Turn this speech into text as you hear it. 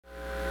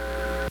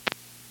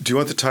Do you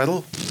want the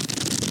title?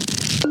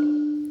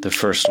 The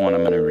first one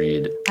I'm going to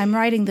read I'm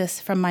writing this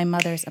from my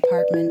mother's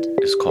apartment.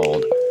 is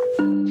called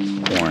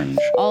Orange.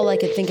 All I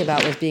could think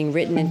about was being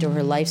written into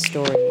her life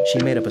story. She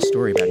made up a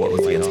story back What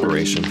was the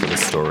inspiration for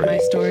this story? My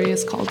story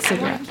is called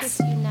Cigarettes.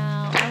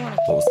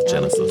 What was the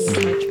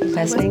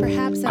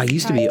genesis? I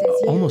used to be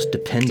almost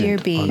dependent Dear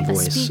B, on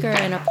voice.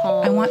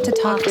 I want to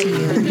talk to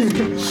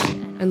you.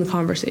 And the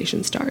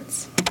conversation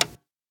starts.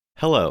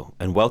 Hello,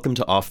 and welcome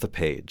to Off the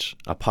Page,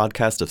 a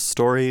podcast of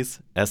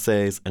stories,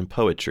 essays, and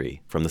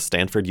poetry from the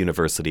Stanford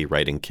University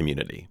writing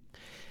community.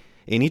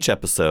 In each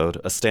episode,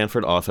 a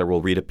Stanford author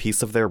will read a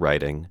piece of their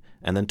writing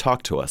and then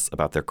talk to us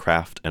about their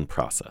craft and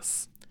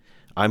process.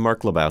 I'm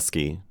Mark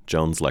Lebowski,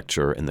 Jones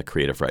Lecturer in the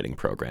Creative Writing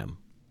Program.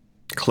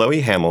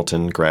 Chloe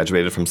Hamilton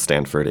graduated from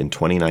Stanford in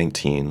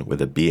 2019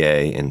 with a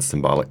BA in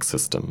Symbolic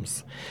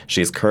Systems.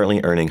 She is currently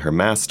earning her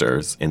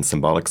master's in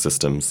Symbolic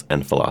Systems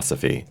and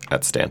Philosophy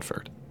at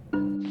Stanford.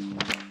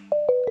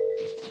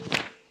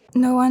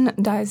 No one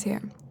dies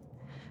here.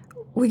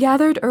 We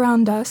gathered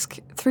around dusk,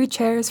 3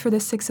 chairs for the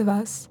 6 of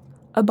us,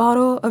 a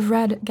bottle of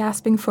red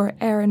gasping for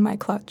air in my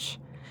clutch,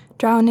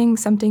 drowning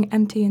something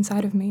empty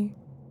inside of me.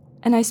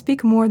 And I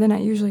speak more than I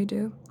usually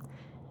do.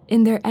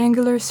 In their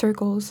angular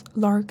circles,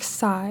 larks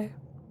sigh.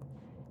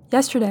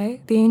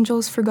 Yesterday, the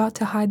angels forgot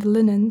to hide the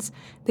linens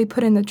they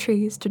put in the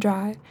trees to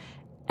dry,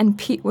 and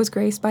Pete was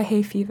graced by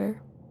hay fever.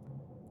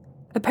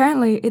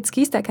 Apparently, it's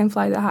geese that can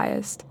fly the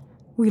highest,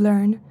 we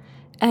learn,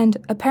 and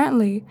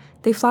apparently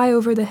they fly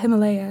over the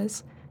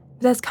Himalayas.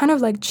 That's kind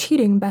of like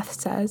cheating, Beth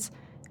says,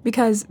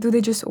 because do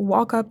they just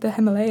walk up the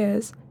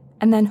Himalayas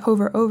and then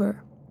hover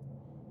over?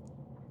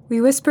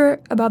 We whisper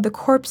about the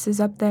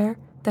corpses up there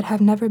that have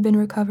never been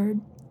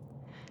recovered.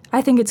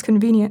 I think it's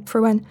convenient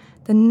for when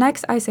the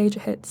next ice age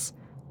hits,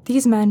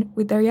 these men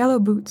with their yellow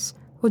boots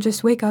will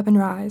just wake up and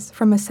rise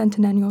from a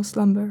centennial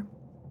slumber.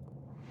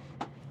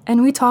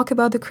 And we talk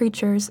about the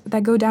creatures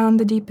that go down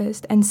the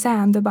deepest, and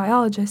Sam, the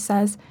biologist,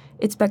 says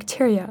it's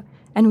bacteria,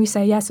 and we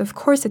say, yes, of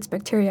course it's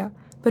bacteria,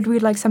 but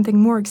we'd like something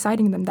more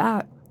exciting than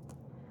that.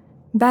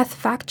 Beth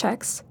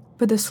fact-checks,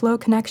 but the slow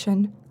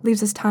connection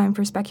leaves us time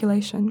for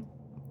speculation.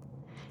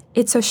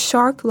 It's a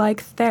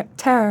shark-like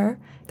terror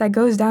that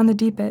goes down the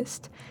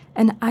deepest,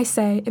 and I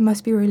say it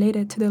must be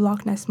related to the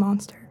Loch Ness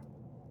Monster.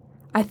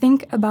 I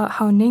think about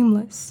how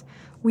nameless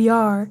we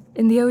are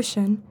in the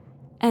ocean,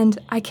 and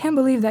I can't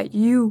believe that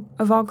you,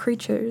 of all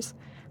creatures,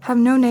 have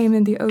no name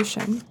in the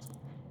ocean.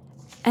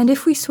 And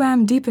if we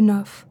swam deep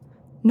enough,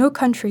 no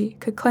country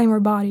could claim our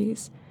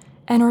bodies,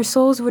 and our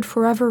souls would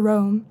forever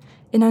roam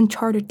in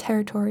uncharted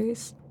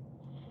territories.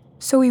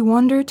 So we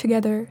wander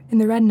together in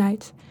the red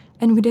night,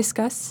 and we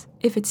discuss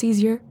if it's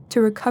easier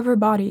to recover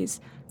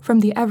bodies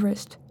from the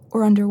Everest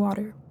or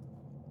underwater.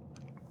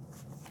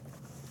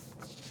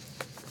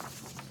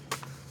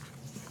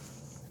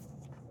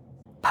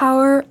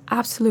 Power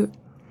absolute.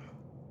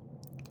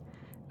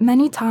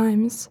 Many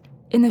times,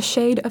 in the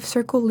shade of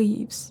circle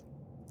leaves,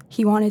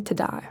 he wanted to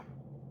die.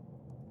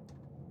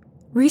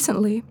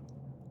 Recently,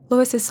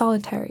 Lois is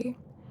solitary,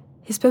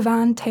 his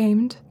pavan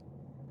tamed,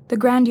 the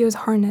grandiose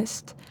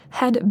harnessed,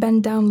 head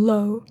bent down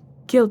low,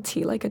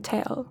 guilty like a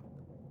tail.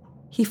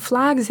 He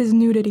flags his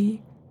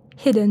nudity,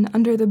 hidden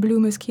under the blue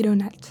mosquito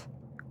net.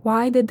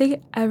 Why did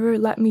they ever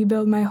let me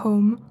build my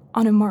home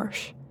on a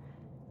marsh?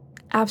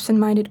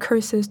 Absent-minded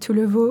curses to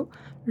Le Vau,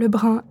 Le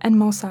Brun, and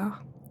Mansart.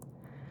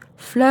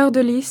 Fleur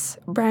de lis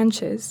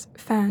branches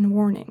fan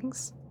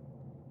warnings.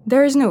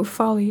 There is no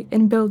folly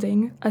in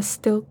building a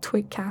still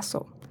twig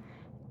castle.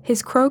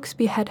 His croaks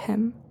behead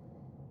him.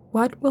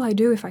 What will I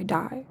do if I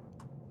die?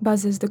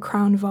 Buzzes the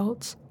crown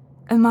vault.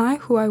 Am I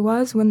who I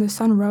was when the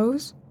sun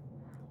rose?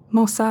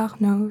 Mansart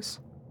knows.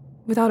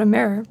 Without a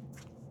mirror,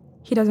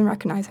 he doesn't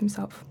recognize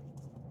himself.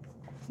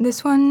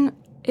 This one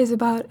is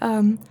about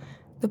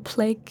the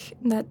plague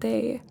that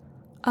they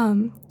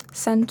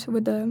sent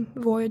with the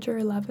Voyager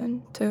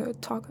 11 to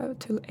talk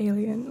to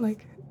alien,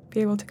 be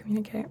able to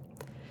communicate.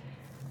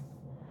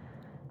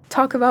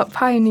 Talk about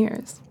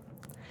pioneers.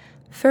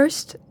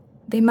 First,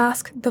 they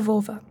masked the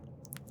vulva.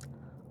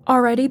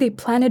 Already they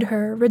planted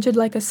her rigid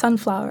like a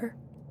sunflower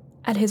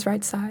at his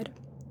right side.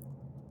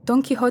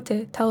 Don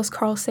Quixote tells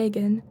Carl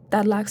Sagan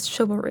that lacks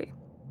chivalry.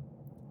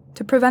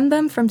 To prevent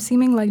them from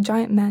seeming like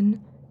giant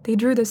men, they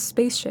drew the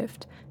space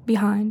shift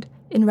behind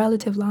in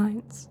relative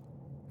lines.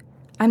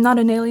 I'm not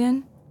an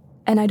alien,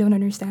 and I don't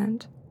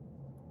understand.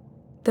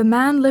 The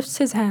man lifts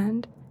his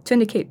hand to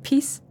indicate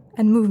peace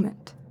and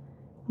movement.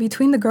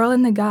 Between the girl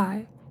and the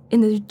guy, in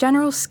the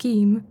general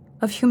scheme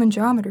of human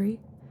geometry,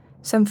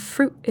 some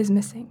fruit is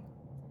missing.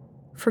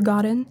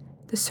 Forgotten,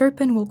 the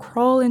serpent will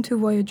crawl into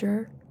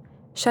Voyager,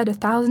 shed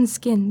 1,000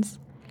 skins,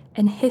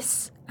 and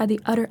hiss at the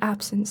utter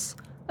absence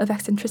of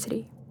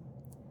eccentricity.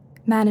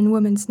 Man and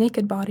woman's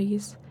naked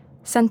bodies,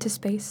 sent to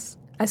space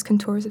as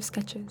contours of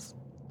sketches.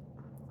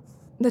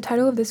 The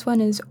title of this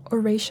one is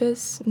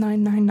Horatius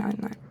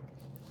 9999.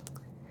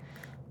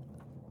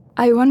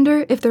 I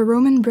wonder if the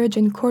Roman bridge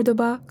in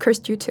Cordoba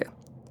cursed you too.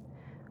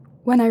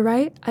 When I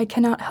write, I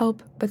cannot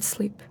help but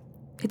sleep.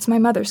 It's my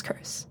mother's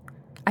curse.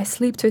 I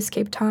sleep to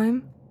escape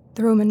time,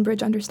 The Roman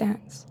bridge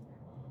understands.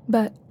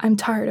 But I'm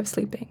tired of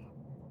sleeping.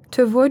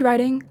 To avoid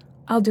writing,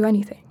 I'll do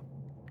anything.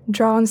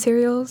 Draw on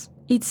cereals,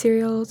 eat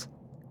cereals,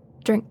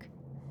 drink.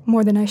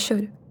 More than I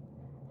should.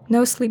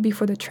 No sleep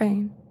before the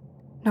train.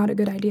 Not a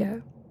good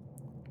idea.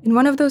 In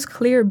one of those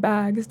clear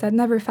bags that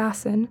never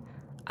fasten,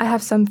 I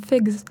have some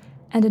figs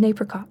and an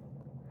apricot.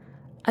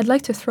 I'd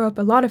like to throw up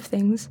a lot of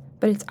things,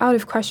 but it's out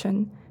of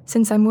question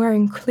since I'm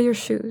wearing clear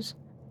shoes,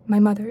 my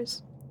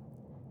mother's.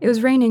 It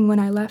was raining when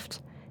I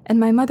left, and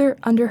my mother,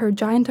 under her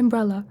giant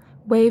umbrella,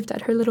 waved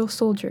at her little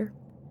soldier.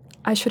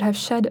 I should have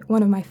shed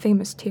one of my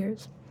famous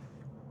tears.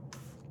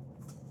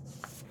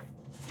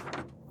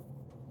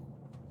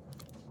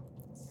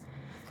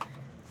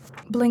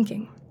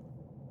 Blinking.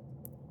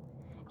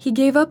 He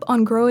gave up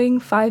on growing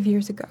 5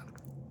 years ago.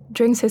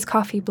 Drinks his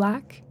coffee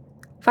black.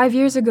 5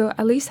 years ago,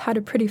 at least had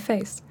a pretty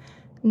face.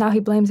 Now he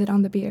blames it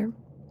on the beer.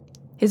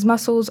 His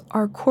muscles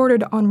are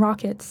quartered on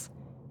rockets,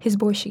 his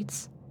boy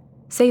sheets,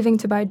 saving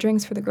to buy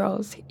drinks for the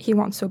girls he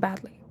wants so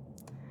badly.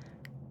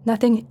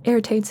 Nothing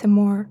irritates him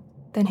more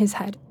than his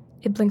head.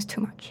 It blinks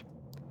too much.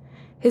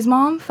 His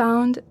mom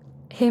found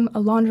him a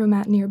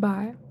laundromat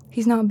nearby.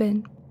 He's not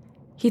been.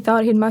 He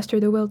thought he'd muster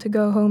the will to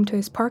go home to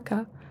his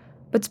parka,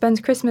 but spends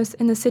Christmas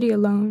in the city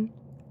alone,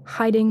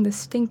 hiding the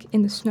stink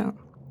in the snow.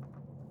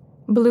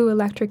 Blue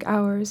electric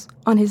hours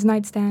on his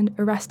nightstand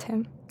arrest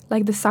him,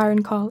 like the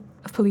siren call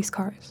of police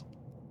cars.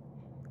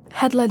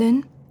 Head let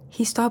in,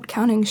 he stopped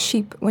counting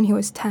sheep when he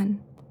was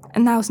 10,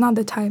 and now's not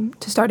the time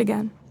to start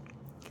again.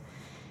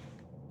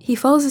 He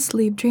falls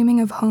asleep dreaming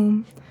of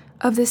home,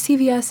 of the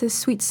CVS's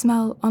sweet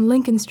smell on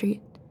Lincoln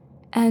Street,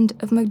 and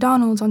of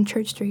McDonald's on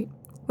Church Street,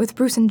 with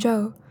Bruce and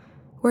Joe,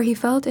 where he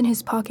felt in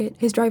his pocket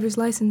his driver's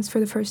license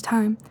for the first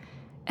time,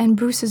 and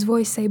Bruce's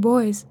voice say,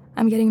 "Boys,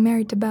 I'm getting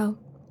married to Belle."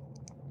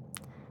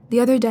 The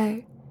other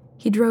day,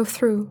 he drove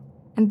through,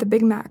 and the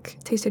Big Mac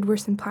tasted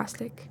worse than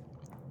plastic.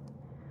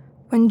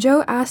 When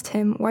Joe asked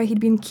him why he'd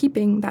been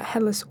keeping that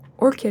headless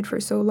orchid for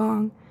so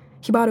long,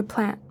 he bought a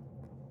plant.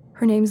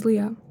 Her name's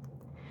Leah.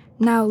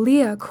 Now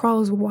Leah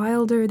crawls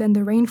wilder than the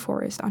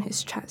rainforest on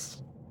his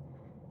chest.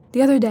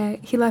 The other day,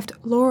 he left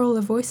Laurel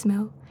a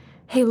voicemail.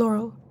 "Hey,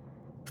 Laurel."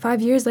 5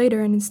 years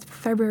later, and it's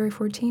February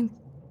 14th.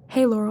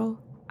 "Hey, Laurel,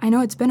 I know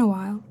it's been a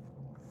while."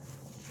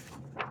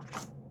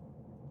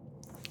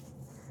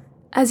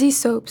 As he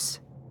soaps,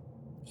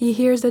 he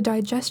hears the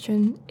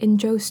digestion in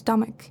Joe's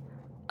stomach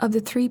of the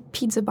 3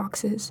 pizza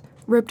boxes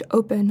ripped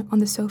open on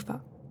the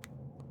sofa.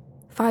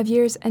 5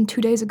 years and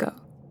 2 days ago,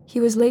 he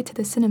was late to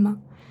the cinema,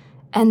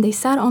 and they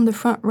sat on the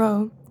front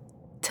row,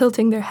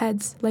 tilting their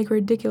heads like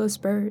ridiculous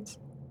birds.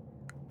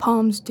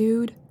 Palms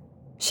dude,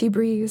 she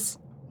breathes,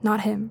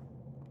 not him.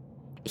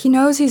 He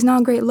knows he's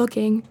not great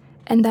looking,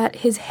 and that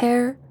his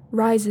hair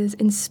rises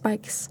in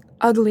spikes,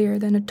 uglier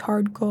than a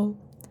tarred gull.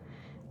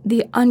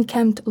 The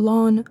unkempt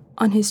lawn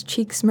on his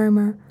cheeks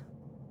murmur,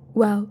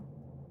 "Well,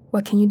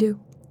 what can you do?"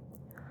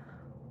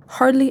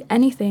 Hardly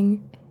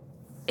anything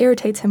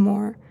irritates him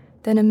more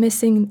than a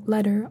missing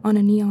letter on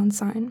a neon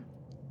sign.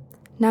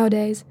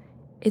 Nowadays,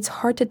 it's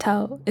hard to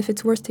tell if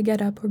it's worse to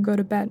get up or go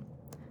to bed.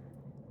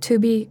 To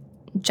be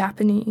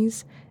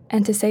Japanese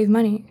and to save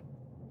money,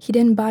 he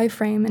didn't buy a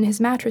frame and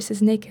his mattress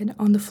is naked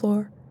on the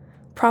floor.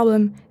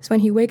 Problem is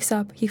when he wakes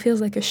up, he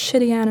feels like a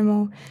shitty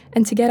animal,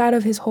 and to get out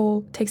of his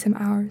hole takes him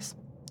hours.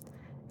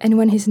 And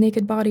when his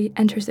naked body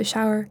enters the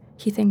shower,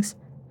 he thinks,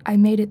 "I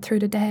made it through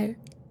the day,"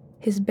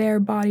 his bare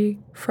body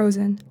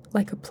frozen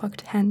like a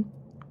plucked hen.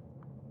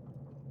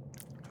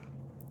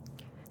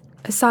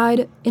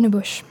 Aside in a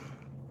bush.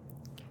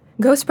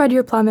 Go spread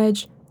your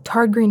plumage,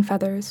 tarred green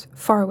feathers,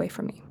 far away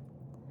from me.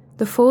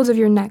 The folds of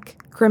your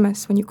neck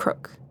grimace when you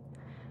croak.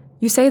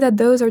 You say that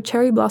those are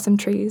cherry blossom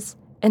trees,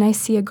 and I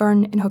see a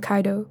garden in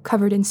Hokkaido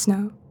covered in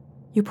snow.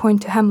 You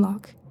point to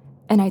hemlock,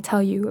 and I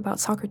tell you about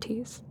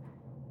Socrates.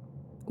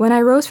 When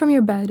I rose from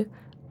your bed,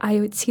 I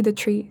would see the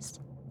trees.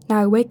 Now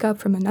I wake up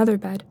from another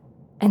bed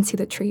and see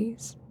the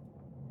trees,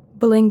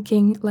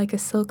 blinking like a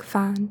silk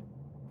fan,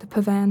 the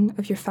pavan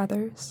of your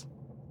feathers.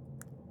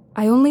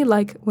 I only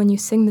like when you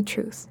sing the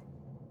truth,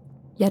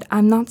 yet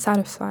I'm not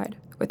satisfied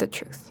with the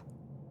truth.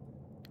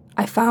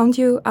 I found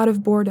you out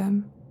of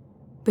boredom,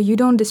 but you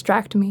don't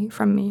distract me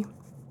from me.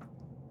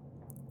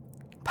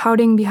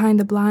 Pouting behind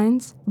the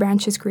blinds,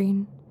 branches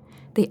green.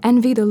 They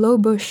envy the low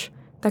bush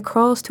that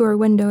crawls to our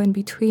window in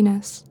between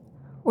us,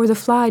 or the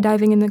fly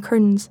diving in the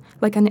curtains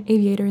like an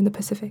aviator in the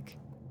Pacific.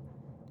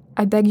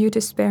 I beg you to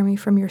spare me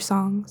from your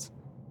songs.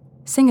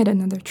 Sing it,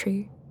 another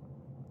tree.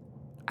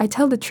 I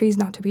tell the trees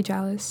not to be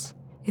jealous.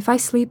 If I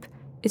sleep,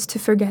 it's to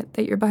forget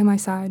that you're by my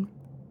side.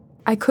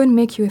 I couldn't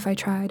make you if I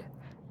tried.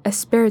 A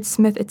spirit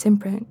smith its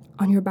imprint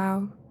on your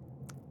bough.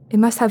 It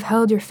must have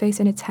held your face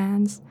in its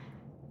hands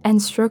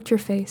and stroked your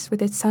face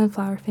with its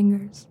sunflower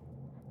fingers.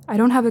 I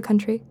don't have a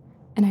country,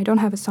 and I don't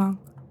have a song.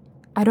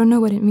 I don't know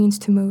what it means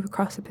to move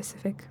across the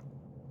Pacific.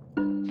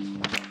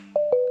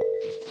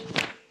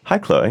 Hi,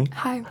 Chloe.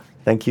 Hi.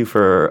 Thank you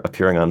for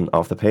appearing on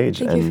Off the Page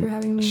Thank you for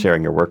having me.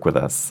 Sharing your work with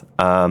us.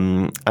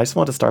 I just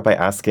want to start by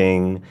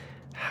asking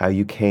how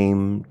you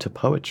came to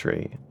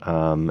poetry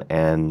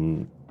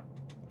and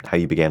how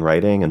you began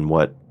writing and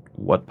what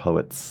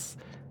poets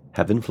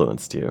have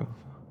influenced you?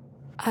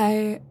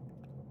 I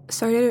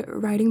started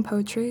writing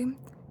poetry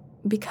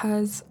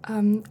because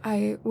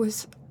I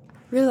was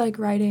really like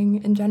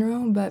writing in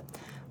general, but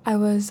I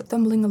was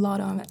stumbling a lot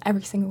on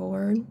every single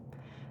word.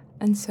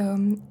 And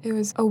so it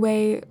was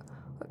a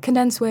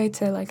condensed way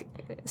to like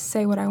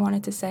say what I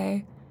wanted to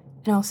say.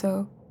 And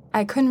also,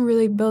 I couldn't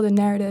really build a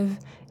narrative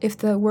if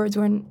the words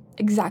weren't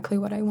exactly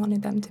what I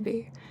wanted them to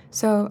be.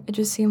 So it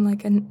just seemed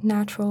like a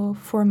natural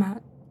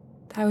format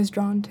that I was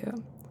drawn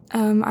to.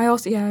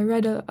 I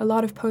read a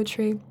lot of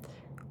poetry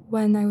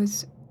when I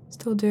was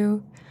still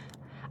do.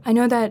 I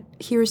know that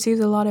he receives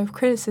a lot of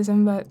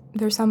criticism, but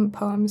there's some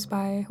poems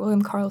by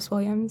William Carlos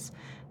Williams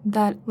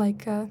that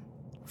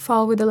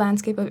fall with the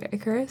landscape of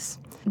Icarus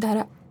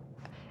that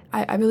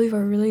I believe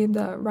are really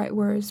the right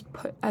words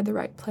put at the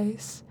right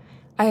place.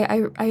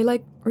 I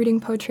like reading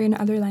poetry in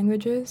other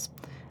languages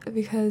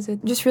because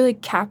it just really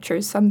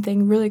captures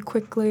something really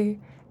quickly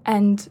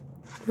and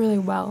really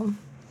well.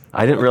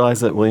 I didn't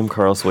realize that William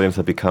Carlos Williams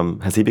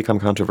has he become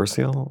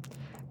controversial?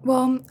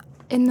 Well,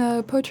 in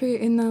the poetry,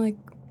 in the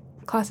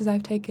classes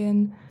I've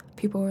taken,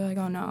 people were like,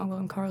 "Oh no,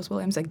 William Carlos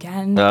Williams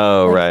again."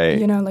 Oh, right.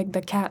 You know, like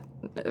the cat.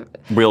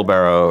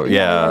 Wheelbarrow,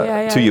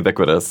 yeah. Too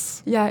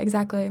ubiquitous. Yeah,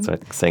 exactly. It's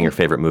like saying your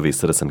favorite movie,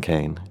 Citizen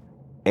Kane.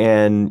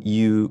 And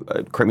you,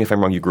 correct me if I'm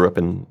wrong, you grew up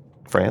in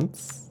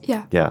France?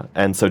 Yeah. Yeah.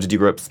 And so did you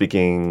grow up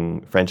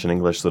speaking French and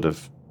English sort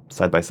of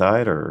side by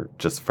side or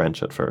just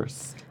French at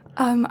first?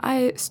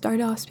 I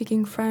started off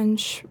speaking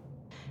French,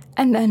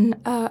 and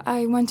then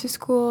I went to a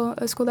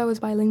school that was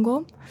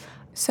bilingual.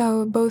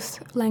 So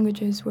both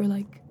languages were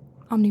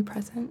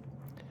omnipresent.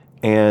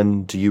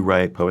 And do you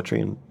write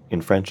poetry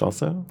in French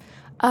also?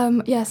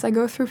 Yes, I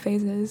go through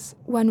phases.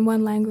 When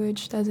one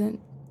language doesn't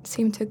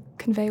seem to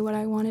convey what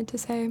I wanted to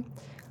say,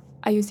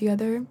 I use the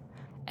other.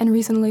 And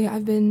recently I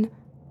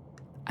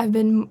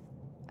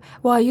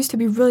used to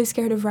be really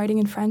scared of writing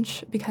in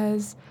French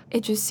because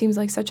it just seems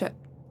like such an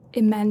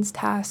immense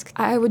task.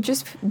 I would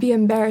just be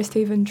embarrassed to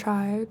even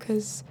try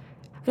because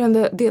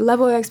the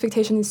level of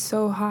expectation is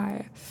so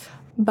high.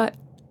 But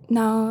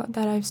now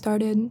that I've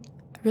started,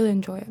 I really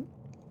enjoy it.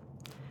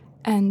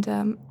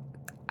 And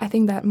I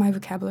think that my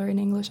vocabulary in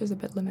English is a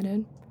bit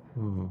limited.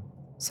 Mm-hmm.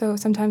 So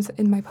sometimes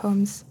in my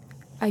poems,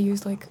 I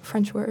use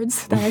French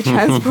words that I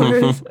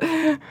transpose.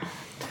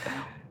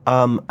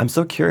 I'm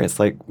so curious,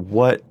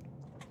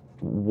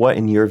 what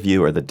in your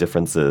view are the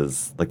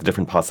differences, the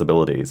different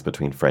possibilities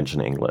between French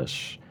and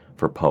English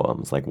for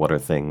poems? What are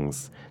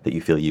things that you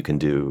feel you can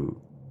do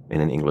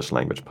in an English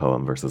language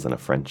poem versus in a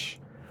French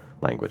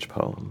language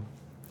poem?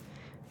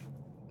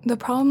 The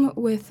problem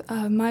with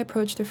my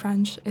approach to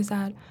French is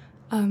that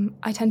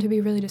I tend to be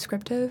really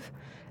descriptive,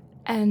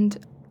 and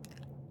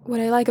what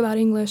I like about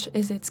English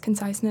is its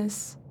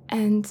conciseness,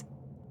 and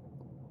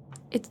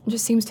it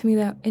just seems to me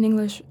that in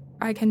English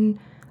I can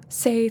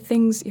say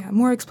things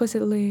more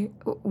explicitly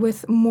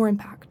with more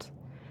impact.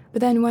 But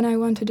then when I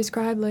want to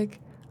describe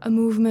a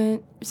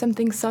movement,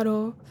 something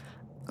subtle,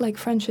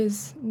 French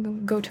is the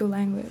go-to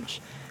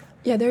language.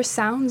 Yeah, there's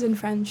sounds in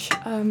French,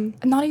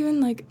 not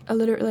even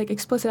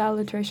explicit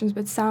alliterations,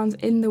 but sounds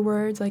in the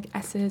words like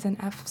S's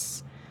and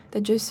F's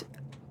that just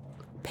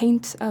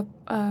paint a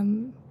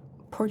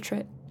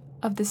portrait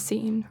of the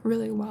scene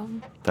really well.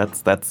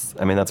 That's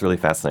really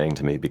fascinating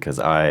to me because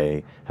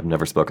I have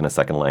never spoken a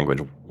second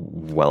language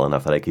well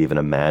enough that I could even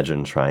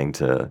imagine trying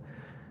to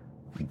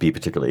be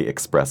particularly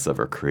expressive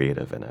or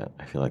creative in it.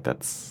 I feel like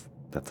that's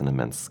an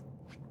immense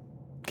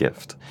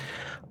gift.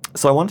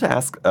 So I wanted to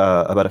ask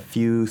about a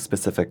few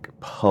specific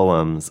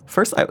poems.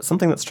 First,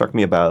 something that struck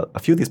me about a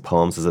few of these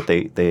poems is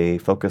that they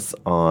focus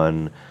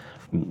on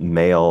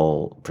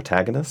male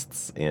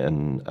protagonists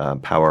in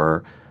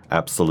Power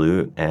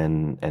Absolute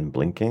and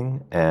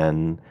Blinking.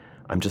 And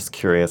I'm just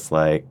curious,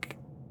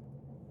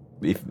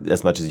 if,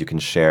 as much as you can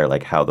share,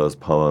 how those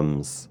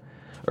poems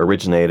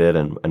originated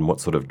and what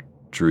sort of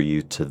drew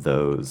you to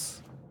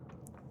those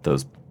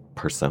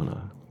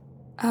persona.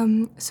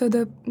 So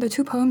the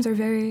two poems are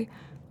very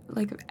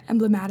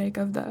emblematic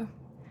of the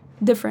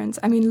difference.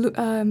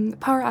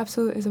 Power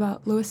Absolute is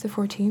about Louis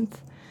XIV.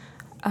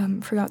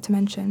 Forgot to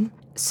mention.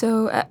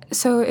 So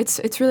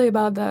it's really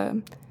about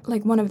the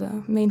one of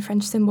the main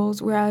French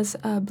symbols, whereas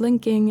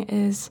Blinking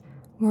is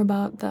more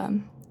about the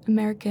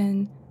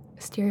American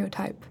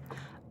stereotype.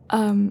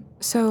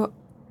 So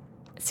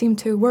it seemed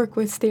to work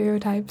with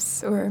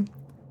stereotypes or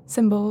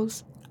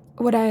symbols.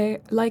 What I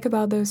like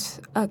about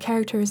those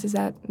characters is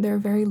that they're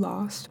very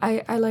lost.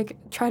 I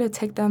try to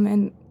take them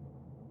in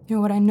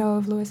what I know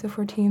of Louis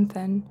XIV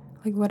and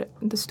what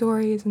the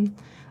stories, and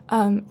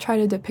try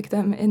to depict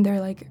them in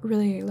their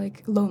really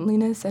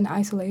loneliness and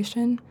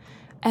isolation,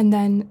 and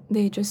then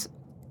they just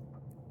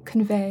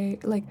convey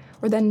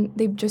or then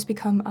they just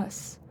become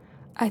us.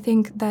 I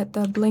think that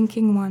the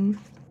Blinking one,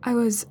 I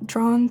was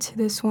drawn to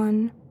this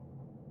one.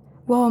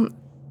 Well,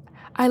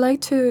 I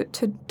like to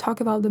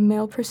talk about the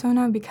male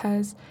persona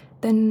because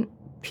then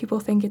people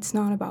think it's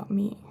not about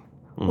me.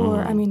 Mm.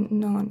 Or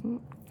no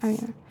one.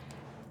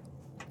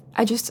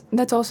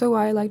 that's also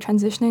why I like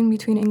transitioning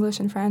between English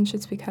and French.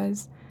 It's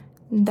because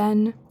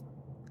then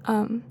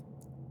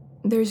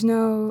there's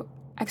no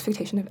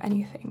expectation of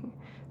anything.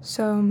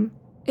 So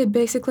it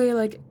basically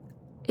like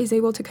is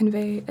able to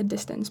convey a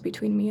distance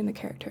between me and the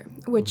character,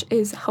 which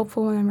is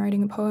helpful when I'm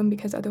writing a poem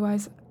because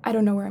otherwise I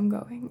don't know where I'm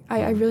going.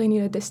 I really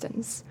need a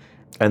distance.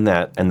 And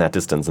that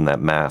distance and that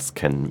mask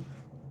can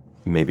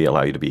maybe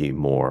allow you to be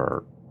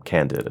more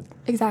candid.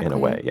 Exactly. In a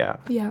way, yeah.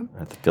 Yeah.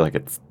 I feel like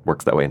it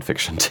works that way in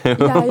fiction too.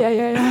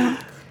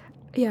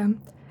 Yeah.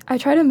 I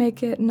try to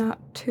make it not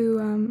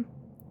too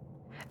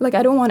like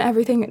I don't want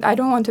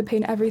to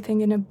paint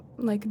everything in a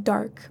like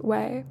dark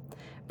way,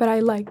 but I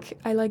like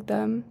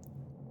the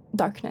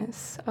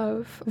darkness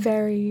of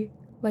very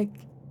like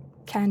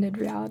candid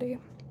reality.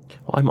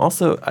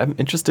 Well, I'm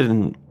interested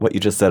in what you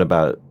just said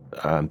about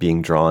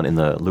being drawn in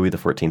the Louis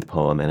XIV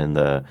poem and in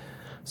the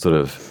sort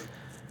of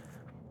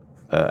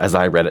as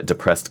I read it,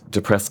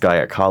 depressed guy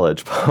at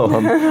college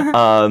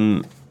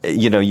poem.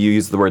 You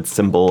use the word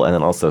symbol and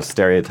then also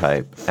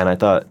stereotype, and I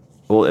thought,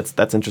 well,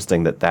 that's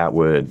interesting that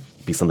would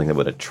be something that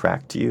would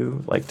attract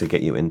you, like to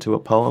get you into a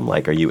poem.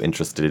 Like, are you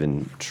interested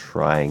in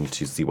trying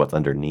to see what's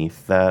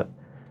underneath that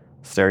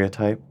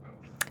stereotype?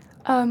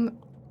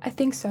 I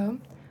think so.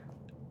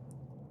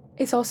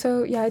 It's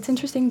also, it's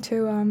interesting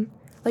to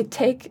like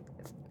take,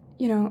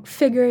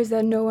 figures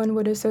that no one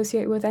would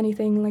associate with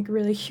anything like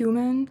really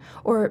human,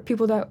 or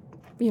people that,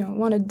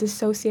 want to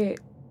dissociate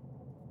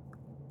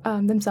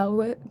themselves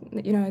with.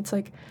 It's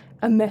like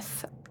a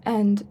myth,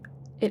 and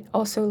it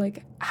also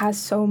like has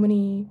so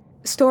many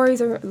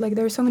stories, or like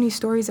there are so many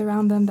stories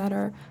around them that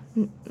are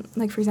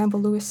like, for example,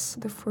 Louis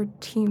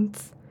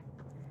XIV.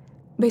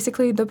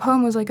 Basically, the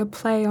poem was like a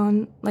play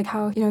on like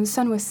how the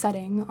sun was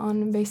setting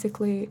on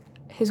basically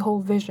his whole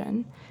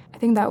vision. I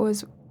think that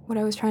was what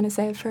I was trying to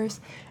say at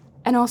first.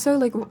 And also,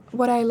 like,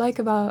 what I like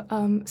about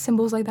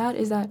symbols like that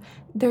is that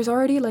there's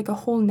already like a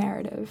whole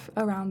narrative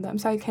around them,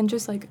 so I can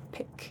just like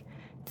pick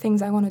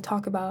things I want to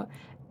talk about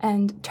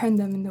and turn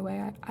them in the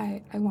way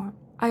I want.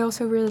 I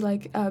also really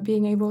like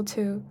being able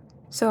to,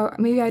 so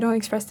maybe I don't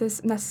express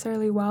this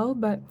necessarily well,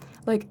 but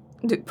like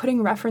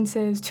putting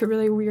references to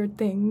really weird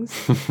things,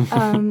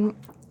 and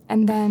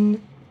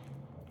then,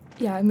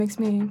 it makes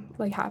me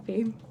like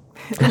happy.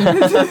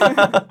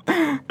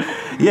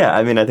 Yeah,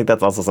 I mean, I think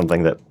that's also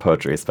something that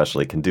poetry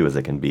especially can do, is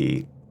it can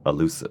be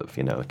elusive,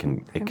 it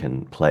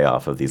can play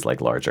off of these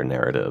like larger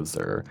narratives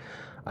or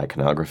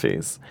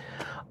iconographies.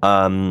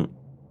 And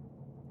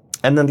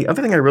then the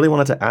other thing I really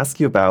wanted to ask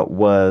you about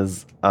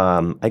was,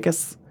 I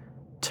guess,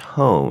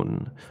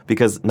 tone,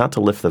 because not to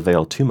lift the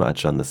veil too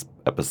much on this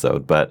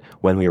episode, but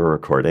when we were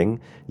recording,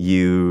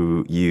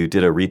 you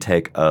did a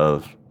retake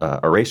of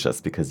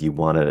Horatius because you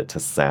wanted it to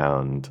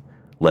sound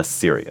less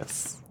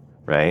serious.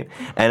 Right?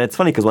 And it's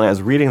funny because when I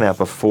was reading that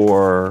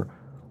before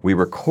we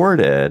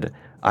recorded,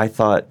 I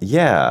thought,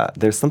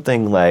 there's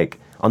something like,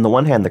 on the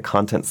one hand, the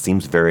content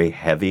seems very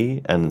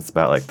heavy, and it's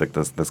about like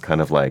this kind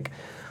of like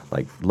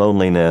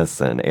loneliness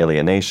and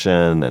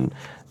alienation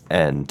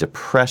and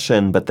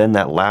depression. But then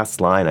that last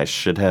line, I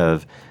should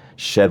have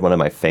shed one of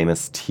my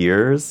famous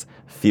tears,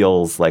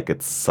 feels like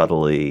it's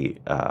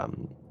subtly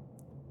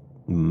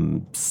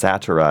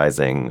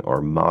satirizing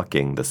or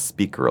mocking the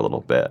speaker a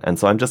little bit. And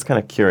so I'm just kind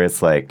of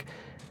curious, like,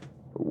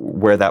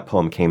 where that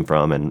poem came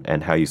from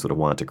and how you sort of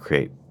wanted to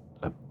create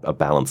a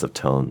balance of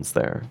tones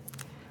there.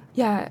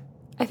 Yeah,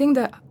 I think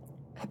that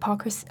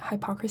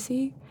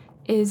hypocrisy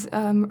is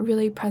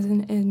really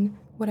present in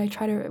what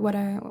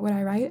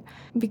I write,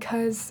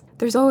 because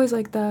there's always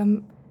like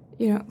the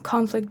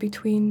conflict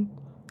between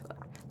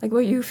like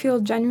what you feel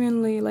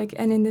genuinely like,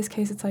 and in this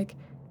case it's like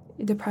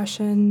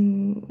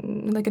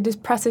depression, like a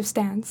depressive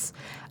stance,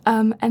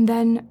 and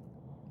then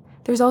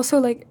there's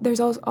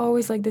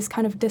always like this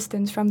kind of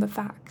distance from the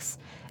facts.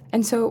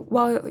 And so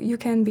while you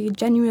can be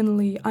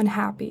genuinely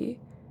unhappy,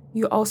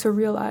 you also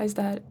realize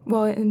that,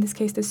 well, in this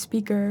case, the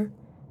speaker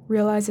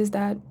realizes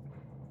that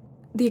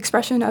the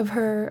expression of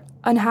her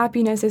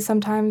unhappiness is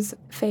sometimes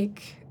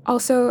fake.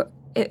 Also,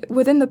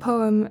 within the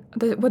poem,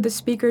 what the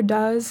speaker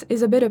does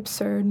is a bit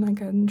absurd,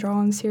 like a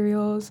draw-on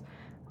serials.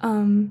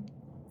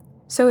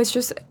 So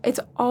it's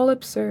all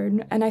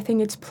absurd, and I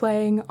think it's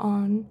playing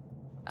on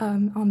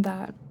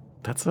that.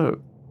 That's a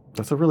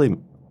really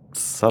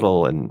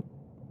subtle and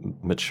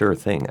mature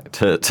thing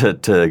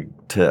to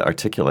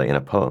articulate in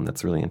a poem.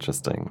 That's really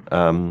interesting.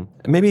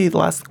 Maybe the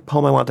last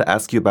poem I wanted to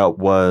ask you about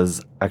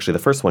was actually the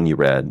first one you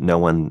read, No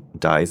One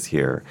Dies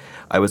Here.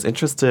 I was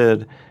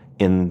interested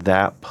in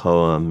that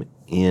poem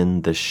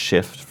in the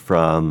shift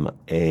from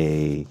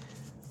a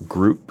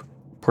group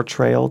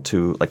portrayal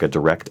to like a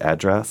direct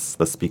address.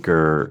 The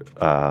speaker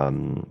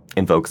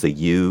invokes a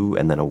you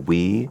and then a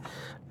we,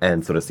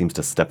 and sort of seems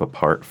to step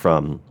apart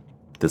from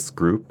this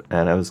group.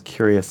 And I was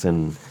curious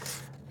in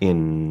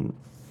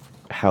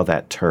how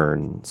that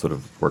turn sort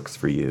of works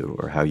for you,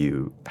 or how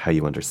you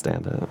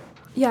understand it.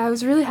 Yeah, I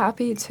was really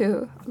happy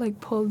to like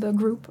pull the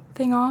group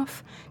thing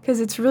off, because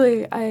it's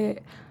really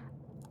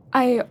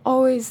I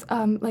always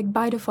like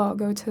by default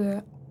go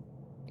to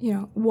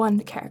one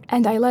character.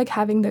 And I like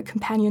having the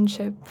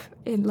companionship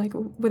in like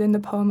within the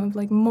poem of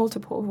like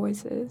multiple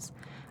voices.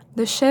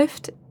 The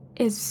shift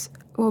is,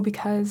 well,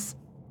 because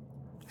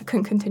I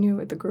couldn't continue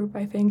with the group.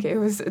 I think it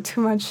was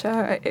too much.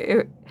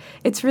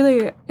 It's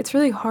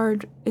really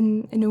hard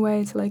in a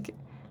way to like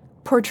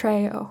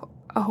portray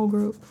a whole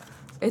group.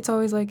 It's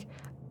always like,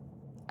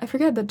 I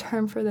forget the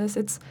term for this.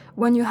 It's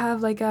when you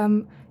have like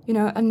a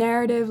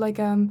narrative, like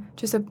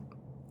just a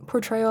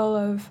portrayal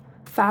of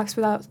facts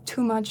without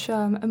too much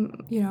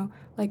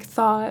like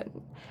thought,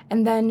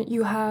 and then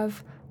you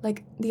have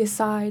like the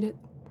aside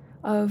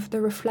of the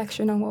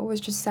reflection on what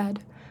was just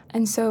said.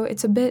 And so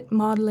it's a bit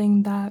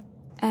modeling that.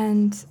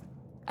 And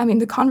I mean,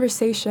 the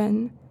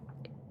conversation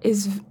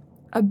is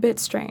a bit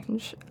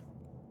strange,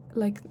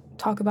 like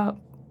talk about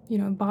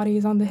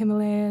bodies on the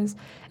Himalayas,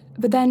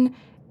 but then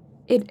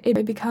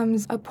it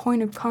becomes a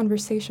point of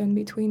conversation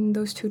between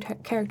those two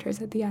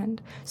characters at the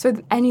end.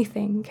 So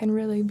anything can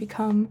really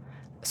become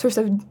a source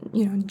of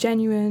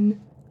genuine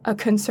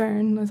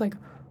concern. It's like,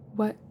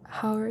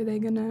 how are they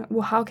gonna?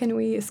 Well, how can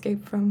we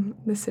escape from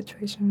this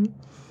situation?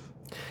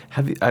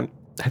 Have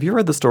you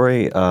read the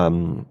story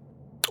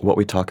What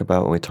We Talk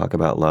About When We Talk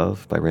About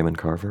Love by Raymond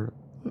Carver?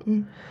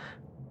 Mm-mm.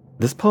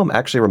 This poem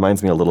actually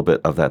reminds me a little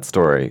bit of that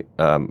story,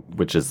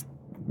 which is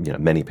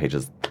many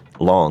pages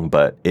long,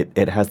 but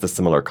it has the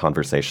similar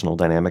conversational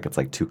dynamic. It's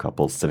like two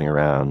couples sitting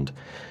around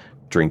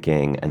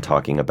drinking and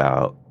talking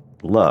about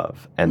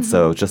love. And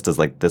so just as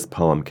like this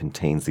poem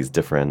contains these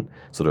different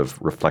sort of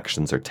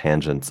reflections or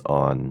tangents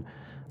on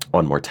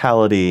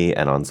mortality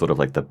and on sort of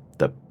like the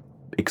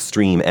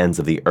extreme ends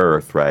of the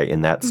earth, right?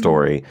 In that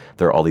story,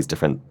 there are all these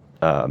different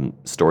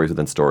stories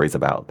within stories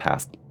about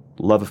past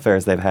love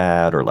affairs they've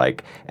had, or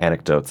like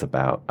anecdotes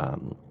about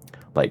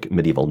like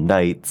medieval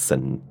knights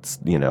and,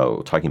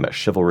 talking about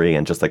chivalry,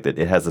 and just like that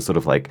it has a sort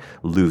of like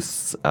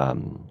loose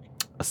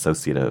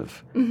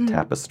associative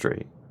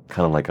tapestry,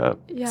 kind of like a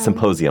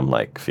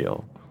symposium-like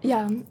feel.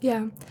 Yeah.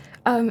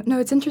 No,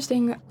 it's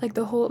interesting, like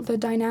the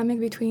dynamic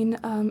between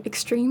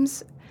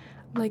extremes,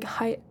 like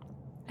height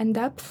and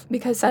depth,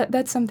 because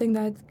that's something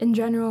that in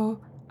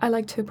general I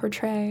like to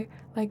portray,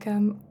 like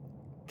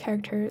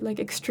character, like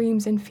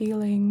extremes in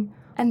feeling,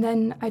 and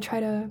then I try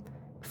to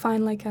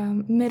find like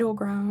a middle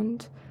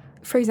ground.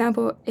 For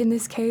example, in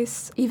this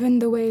case, even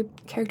the way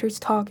characters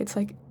talk, it's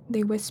like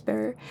they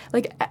whisper,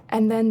 like,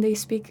 and then they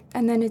speak,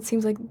 and then it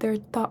seems like their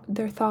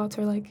thoughts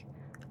are like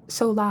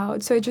so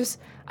loud. So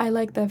I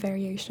like the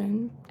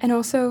variation, and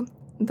also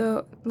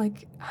the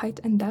like height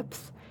and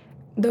depth,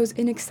 those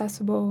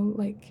inaccessible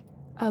like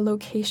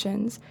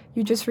locations.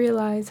 You just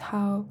realize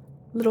how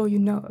little you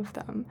know of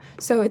them.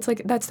 So it's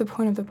like that's the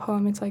point of the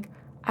poem. It's like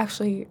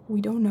actually we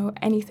don't know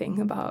anything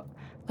about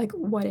like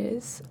what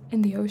is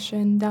in the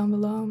ocean down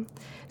below.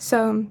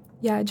 So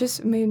yeah, it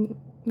just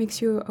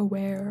makes you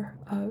aware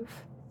of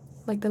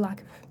like the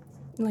lack of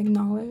like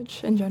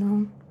knowledge in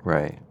general.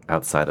 Right,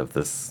 outside of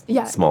this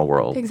small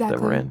world that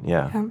we're in.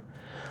 Yeah.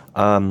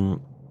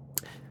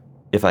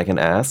 If I can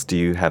ask, do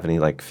you have any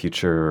like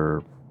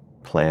future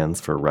plans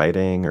for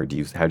writing, or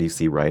how do you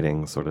see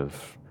writing sort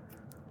of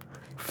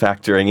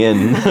factoring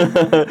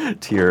in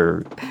to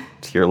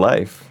your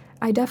life?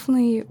 I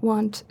definitely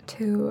want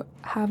to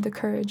have the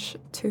courage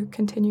to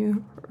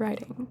continue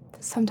writing.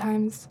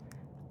 Sometimes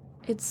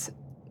it's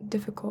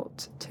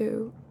difficult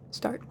to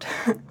start.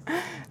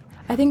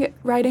 I think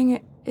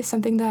writing is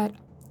something that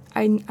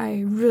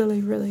I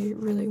really, really,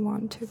 really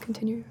want to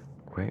continue.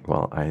 Great.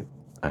 Well, I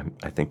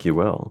think you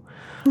will.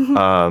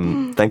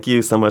 Thank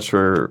you so much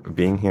for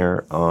being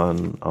here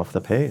on Off the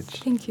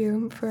Page. Thank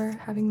you for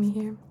having me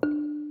here.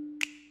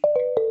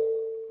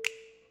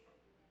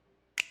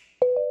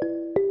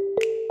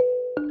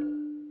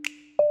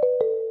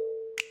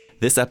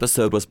 This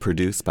episode was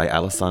produced by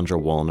Alessandra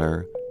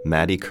Wollner,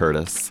 Maddie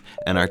Curtis,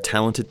 and our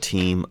talented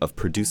team of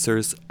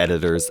producers,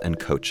 editors, and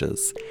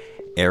coaches: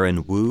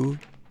 Aaron Wu,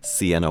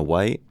 Sienna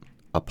White,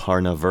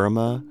 Aparna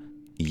Verma,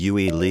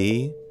 Yui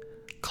Lee,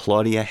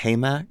 Claudia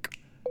Haymack,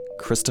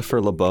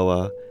 Christopher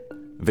Laboa,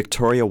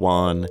 Victoria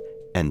Wan,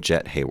 and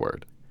Jet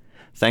Hayward.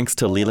 Thanks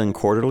to Leland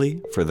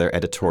Quarterly for their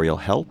editorial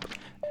help,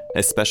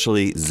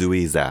 especially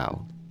Zui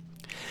Zhao.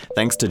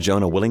 Thanks to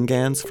Jonah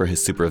Willingans for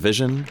his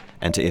supervision,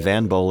 and to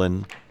Ivan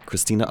Bolin,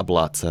 Christina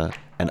Ablatza,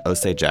 and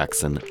Osei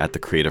Jackson at the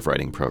Creative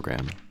Writing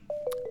Program.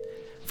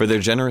 For their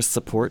generous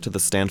support to the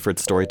Stanford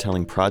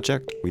Storytelling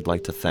Project, we'd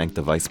like to thank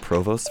the Vice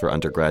Provost for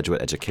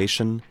Undergraduate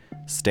Education,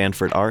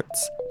 Stanford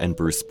Arts, and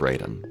Bruce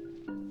Braden.